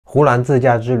湖南自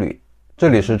驾之旅，这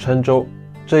里是郴州，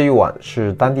这一碗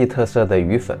是当地特色的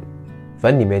鱼粉，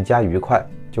粉里面加鱼块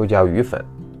就叫鱼粉。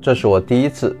这是我第一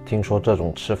次听说这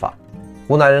种吃法。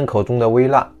湖南人口中的微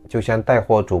辣，就像带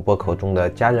货主播口中的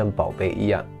家人宝贝一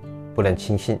样，不能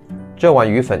轻信。这碗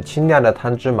鱼粉清亮的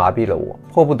汤汁麻痹了我，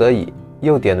迫不得已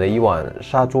又点了一碗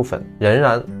杀猪粉，仍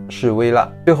然是微辣。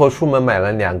最后出门买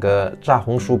了2个炸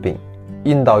红薯饼，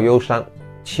硬到忧伤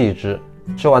弃之。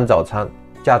吃完早餐，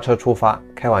驾车出发，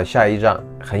开往下一站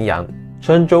衡阳。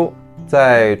郴州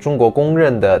在中国公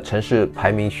认的城市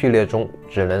排名序列中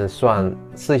只能算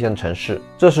4线城市。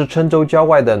这是郴州郊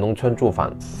外的农村住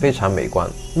房，非常美观。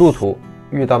路途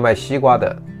遇到卖西瓜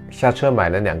的，下车买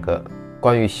了2个。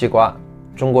关于西瓜，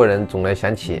中国人总能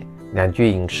想起2句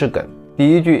影视梗。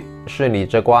第一句是你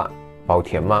这瓜保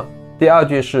甜吗？第二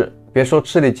句是别说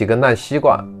吃了几个烂西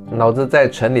瓜，老子在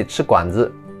城里吃馆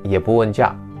子也不问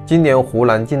价。今年湖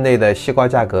南境内的西瓜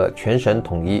价格全省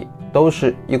统一，都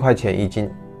是1块钱1斤。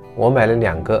我买了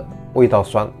2个，味道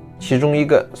酸，其中1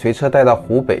个随车带到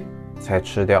湖北才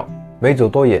吃掉。没走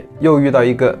多远，又遇到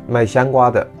一个卖香瓜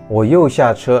的，我又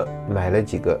下车买了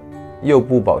几个，又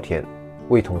不保甜，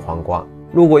味同黄瓜。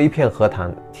路过一片荷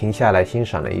塘，停下来欣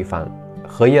赏了一番。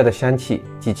荷叶的香气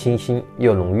既清新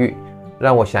又浓郁，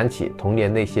让我想起童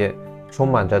年那些充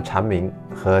满着蝉鸣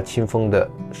和清风的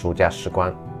暑假时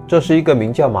光。这是一个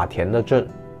名叫马田的镇，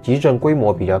集镇规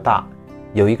模比较大。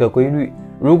有一个规律，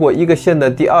如果一个县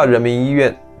的第2人民医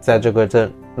院在这个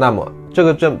镇，那么这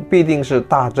个镇必定是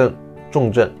大镇、重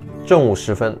镇。正午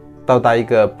时分，到达一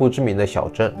个不知名的小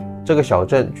镇，这个小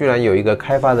镇居然有一个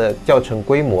开发的较成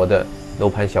规模的楼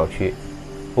盘小区，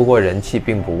不过人气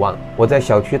并不旺。我在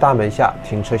小区大门下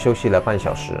停车休息了半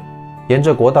小时，沿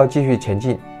着国道继续前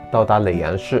进，到达耒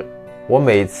阳市。我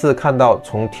每次看到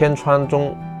从天窗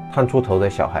中探出头的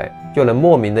小孩，就能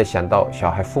莫名的想到小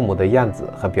孩父母的样子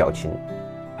和表情。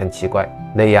很奇怪，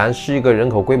耒阳是一个人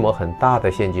口规模很大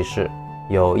的县级市，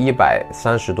有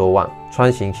130多万，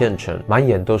穿行县城，满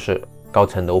眼都是高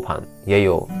层楼盘，也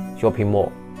有 shopping mall。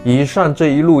以上这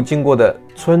一路经过的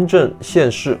村镇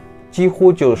县市，几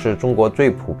乎就是中国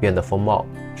最普遍的风貌，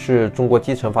是中国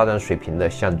基层发展水平的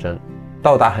象征。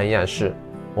到达衡阳市，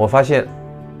我发现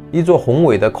一座宏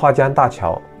伟的跨江大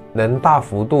桥能大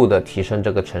幅度地提升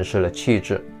这个城市的气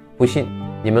质。不信，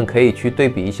你们可以去对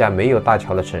比一下没有大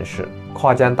桥的城市。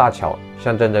跨江大桥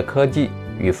象征着科技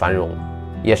与繁荣，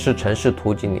也是城市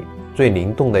图景里最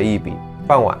灵动的一笔。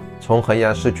傍晚从衡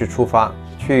阳市区出发，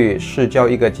去市郊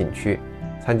一个景区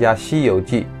参加《西游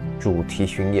记》主题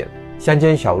巡演。乡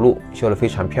间小路修得非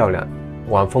常漂亮，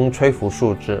晚风吹拂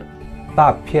树枝，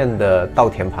大片的稻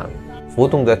田旁浮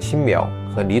动着青苗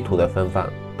和泥土的芬芳。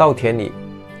稻田里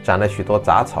长了许多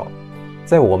杂草，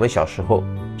在我们小时候，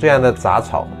这样的杂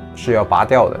草是要拔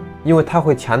掉的，因为它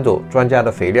会抢走庄稼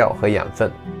的肥料和养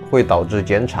分，会导致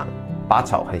减产。拔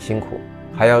草很辛苦，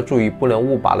还要注意不能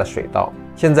误拔了水稻。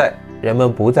现在人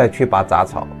们不再去拔杂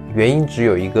草，原因只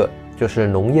有一个，就是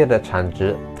农业的产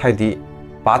值太低，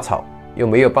拔草又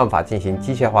没有办法进行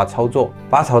机械化操作。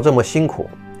拔草这么辛苦，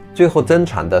最后增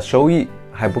产的收益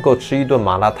还不够吃一顿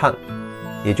麻辣烫，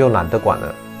也就懒得管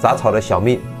了。杂草的小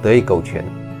命得以苟全，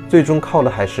最终靠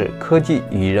的还是科技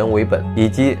以人为本，以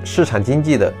及市场经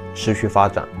济的持续发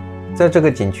展。在这个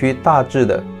景区大致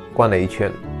的逛了一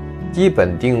圈，基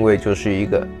本定位就是一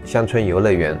个乡村游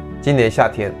乐园。今年夏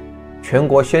天，全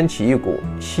国掀起一股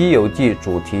《西游记》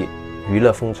主题娱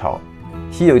乐风潮。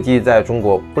《西游记》在中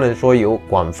国不能说有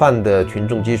广泛的群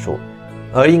众基础，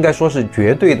而应该说是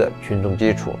绝对的群众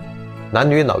基础。男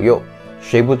女老幼，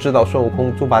谁不知道孙悟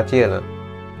空、猪八戒呢？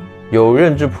有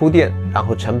认知铺垫，然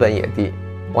后成本也低。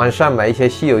晚上买一些《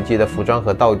西游记》的服装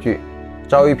和道具，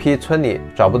招一批村里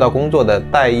找不到工作的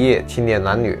待业青年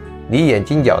男女。你演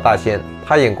金角大仙，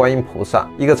他演观音菩萨，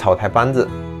一个草台班子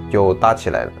就搭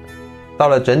起来了。到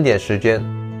了整点时间，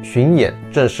巡演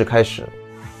正式开始。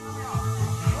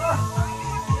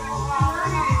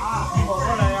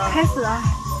开始啊！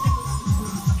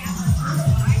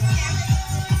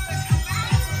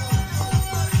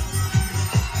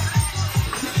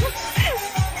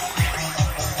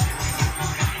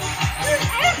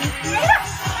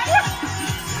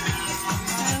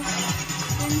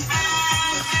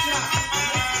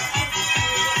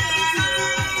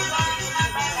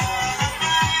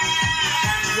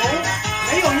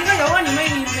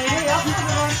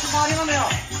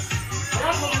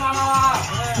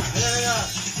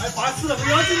是的，不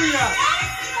要紧的。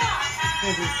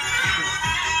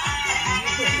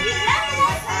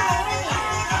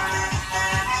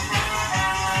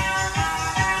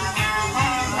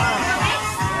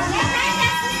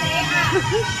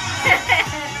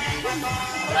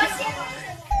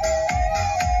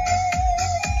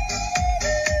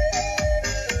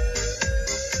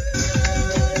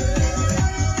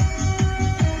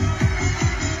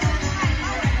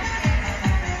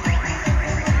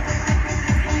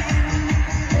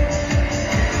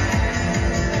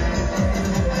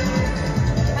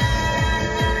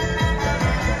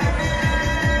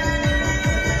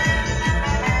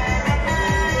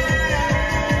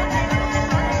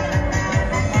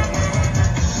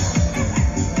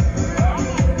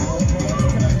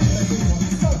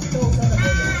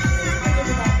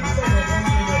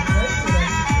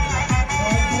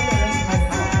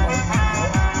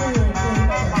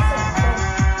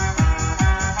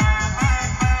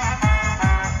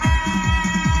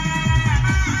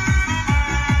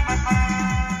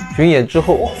巡演之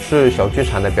后是小剧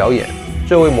场的表演，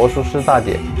这位魔术师大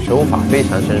姐手法非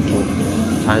常生疏，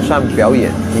场上表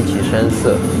演极其生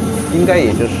涩，应该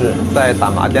也就是在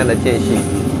打麻将的间隙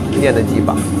练了几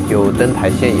把就登台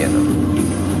现眼了。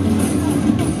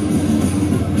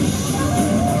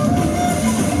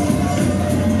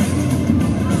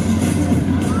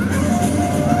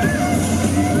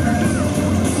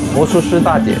魔术师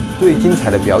大姐最精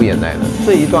彩的表演来了，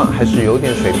这一段还是有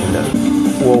点水平的，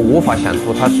我无法想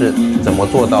出她是怎么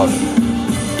做到的。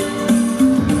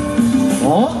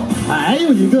哦，还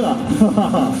有一个，哈哈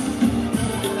哈。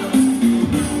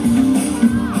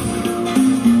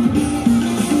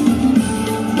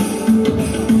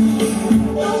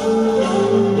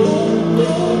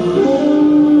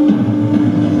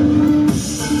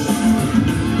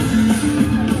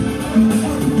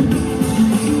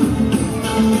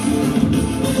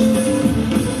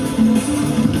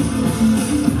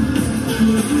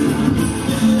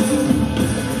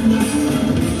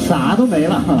啥都没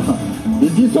了，已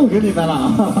经送给你们了。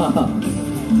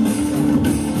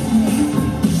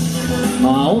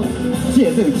好，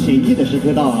见证情谊的时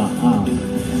刻到了啊！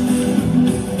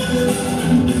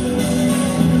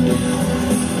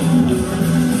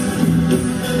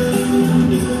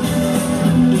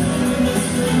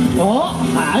哦，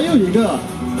还有一个。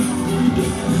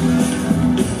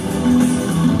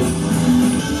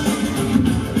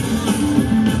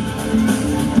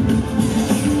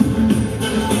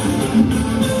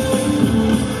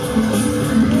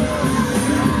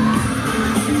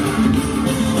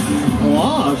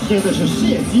现在是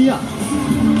谢机啊！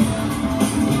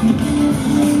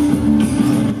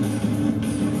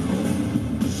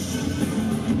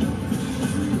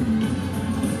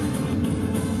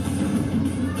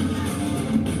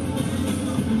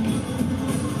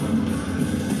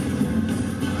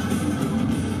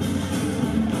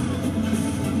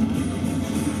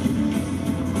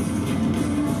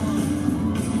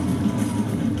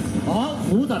好，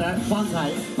鼓掌的方才，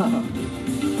哈哈。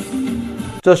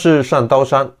这是上刀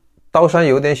山。刀山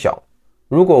有点小，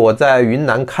如果我在云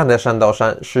南看的上刀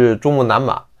山是珠穆朗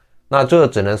玛，那这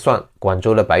只能算广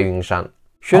州的白云山。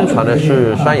宣传的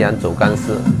是山羊走钢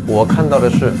丝，我看到的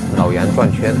是老羊转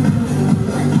圈。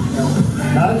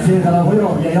那现场的朋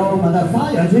友也有我们的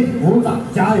发言机鼓掌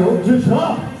加油支持。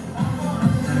来。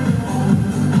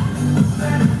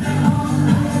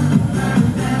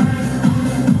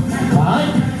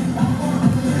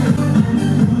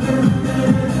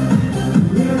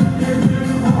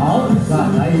好，再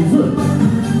来一次。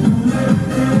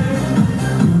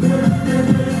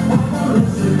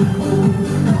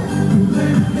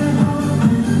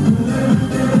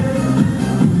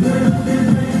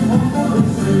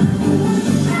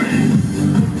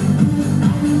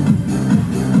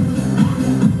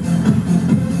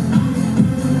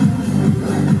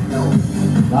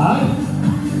来。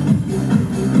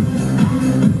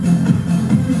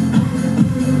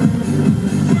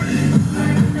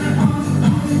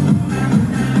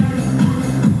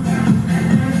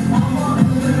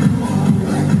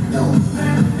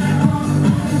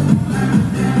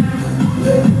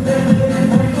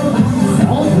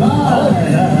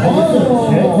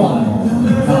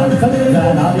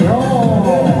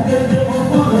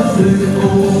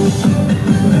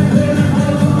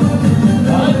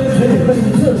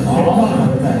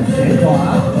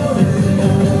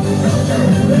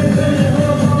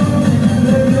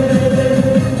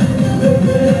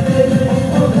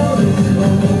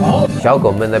小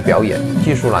狗们的表演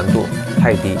技术难度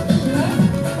太低。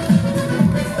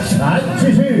来，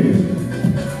继续。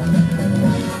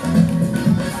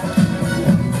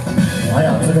哎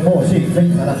呀，这个默契非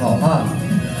常的好啊！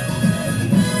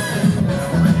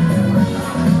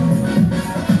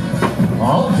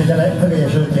好，接下来这个也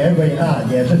是结尾啊，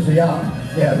也是需要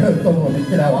两个动作一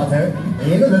起来完成，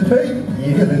一个人推，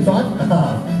一个人钻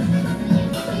啊！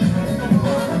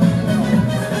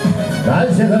来，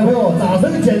现场的朋友，掌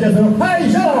声尖叫声，拍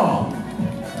一下！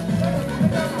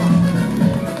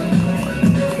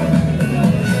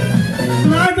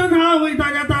来，正场为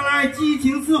大家带来激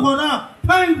情似火的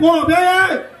喷火表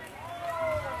演。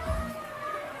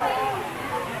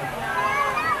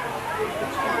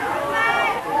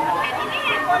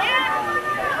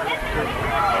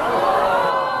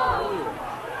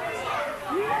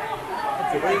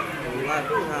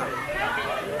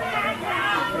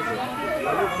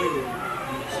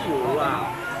汽油啊，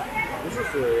不是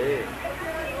水。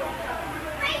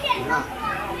你看，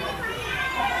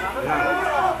你看，看，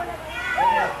哎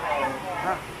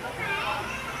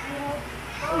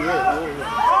呦哎呦！好热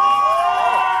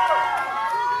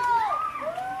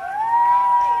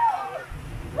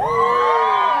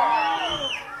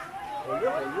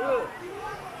好热！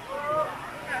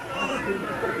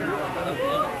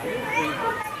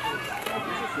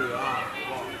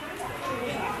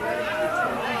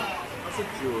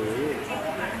妈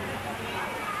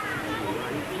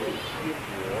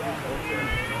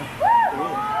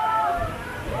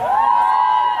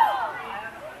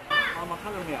妈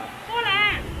看到没有？过来。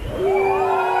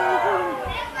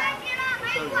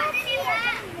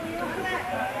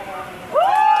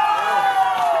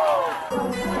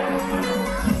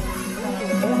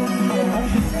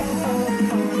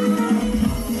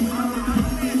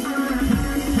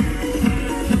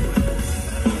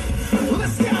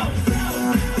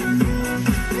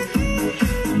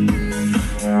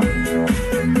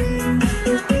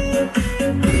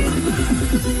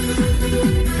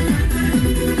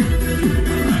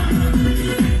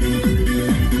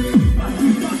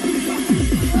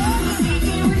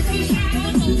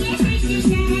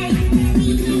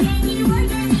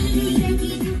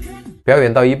表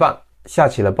演到一半，下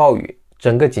起了暴雨，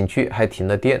整个景区还停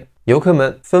了电，游客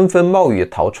们纷纷冒雨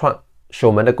逃窜。守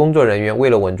门的工作人员为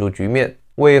了稳住局面，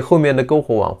为后面的篝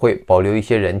火晚会保留一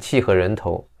些人气和人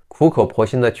头，苦口婆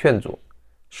心的劝阻，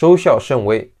收效甚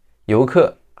微，游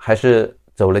客还是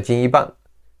走了近一半。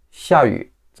下雨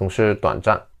总是短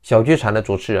暂，小剧场的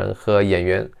主持人和演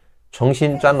员重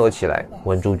新张罗起来，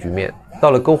稳住局面。到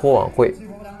了篝火晚会，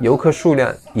游客数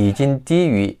量已经低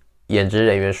于演职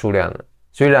人员数量了。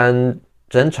虽然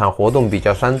整场活动比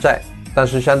较山寨，但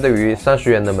是相对于30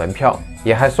元的门票，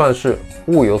也还算是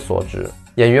物有所值。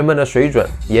演员们的水准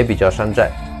也比较山寨，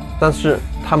但是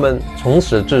他们从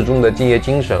始至终的敬业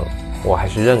精神，我还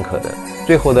是认可的。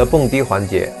最后的蹦迪环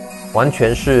节，完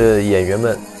全是演员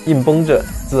们硬绷着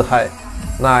自嗨。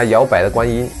那摇摆的观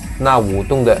音，那舞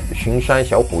动的巡山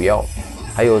小虎妖，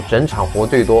还有整场活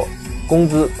最多、工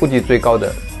资估计最高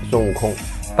的孙悟空，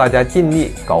大家尽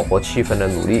力搞活气氛的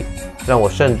努力，让我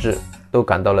甚至都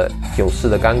感到了久视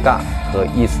的尴尬和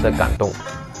一丝的感动。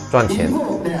赚钱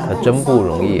可真不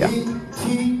容易啊！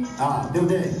对不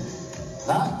对？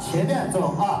来，前面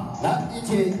走啊！来，一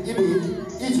起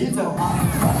走啊！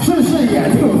试试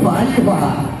眼就烦一烦。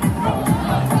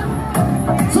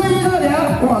这一个脸，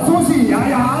我出气洋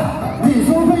洋，你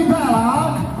说会